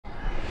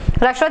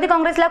राष्ट्रवादी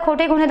काँग्रेसला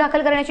खोटे गुन्हे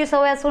दाखल करण्याची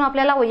सवय असून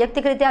आपल्याला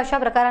वैयक्तिकरित्या अशा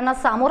प्रकारांना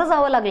सामोरं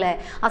जावं लागलंय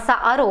असा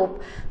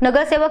आरोप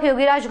नगरसेवक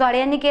योगीराज गाडे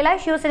यांनी केलाय।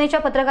 शिवसेनेच्या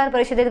पत्रकार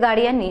परिषदेत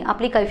गाडे यांनी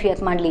आपली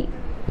कैफियत मांडली।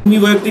 मी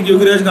वैयक्तिक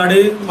योगीराज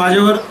गाडे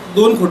माझ्यावर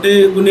 2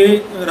 खोटे गुन्हे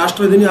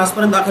राष्ट्रवादीने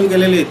आजपर्यंत दाखल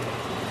केलेले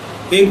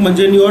आहेत। एक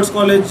म्हणजे नगरस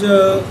कॉलेज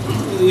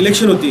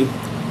इलेक्शन होती,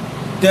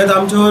 त्यात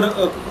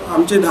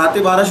आमचे 10 ते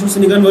 12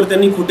 शिवसैनिकांवर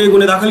त्यांनी खोटे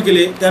गुन्हे दाखल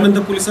केले। त्यानंतर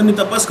पोलिसांनी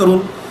तपास करून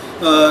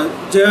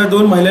ज्या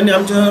 2 महिलांनी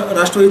आमच्या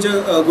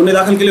राष्ट्रवादीचे गुन्हे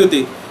दाखल केले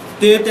होते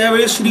ते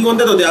त्यावेळेस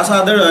श्रीगोंद्यात होते असं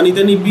आढळलं आणि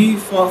त्यांनी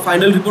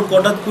फायनल रिपोर्ट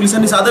कोर्टात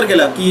पोलिसांनी सादर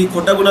केला की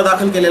खोटा गुन्हा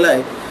दाखल केलेला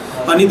आहे।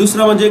 आणि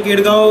दुसरा म्हणजे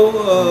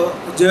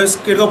ज्यावेळेस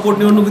केडगाव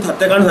पोटनिवडणुकीत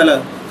हत्याकांड झाला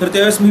तर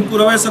त्यावेळेस मी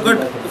पुराव्यासकट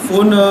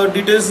फोन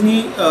डिटेल्सनी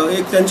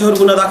एक त्यांच्यावर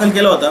गुन्हा दाखल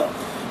केला होता।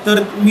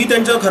 तर मी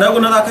त्यांच्यावर खरा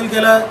गुन्हा दाखल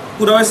केला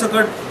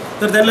पुराव्यासकट,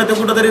 तर त्यांना ते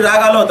कुठंतरी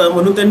राग आला होता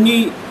म्हणून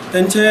त्यांनी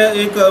त्यांच्या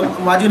एक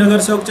माजी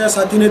नगरसेवकच्या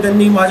साथीने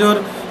त्यांनी माझ्यावर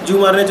जीव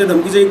मारण्याच्या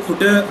धमकीचा एक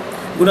खोटा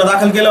गुन्हा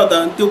दाखल केला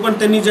होता। तो पण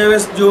त्यांनी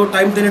ज्यावेळेस जो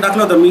टाईम त्यांनी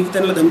टाकला होता मी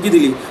त्यांना धमकी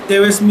दिली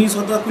त्यावेळेस मी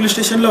स्वतः पोलीस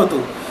स्टेशनला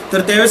होतो,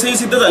 तर त्यावेळेसही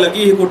सिद्ध झालं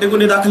की हे खोटे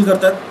गुन्हे दाखल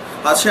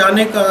करतात। असे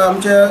अनेक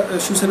आमच्या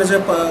शिवसेनेच्या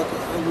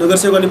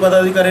नगरसेवक आणि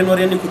पदाधिकाऱ्यांवर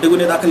यांनी खोटे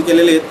गुन्हे दाखल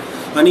केलेले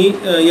आहेत आणि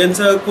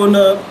यांचा कोण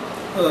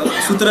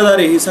सूत्रधार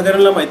आहे हे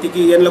सगळ्यांना माहिती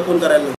की यांना कोण करायला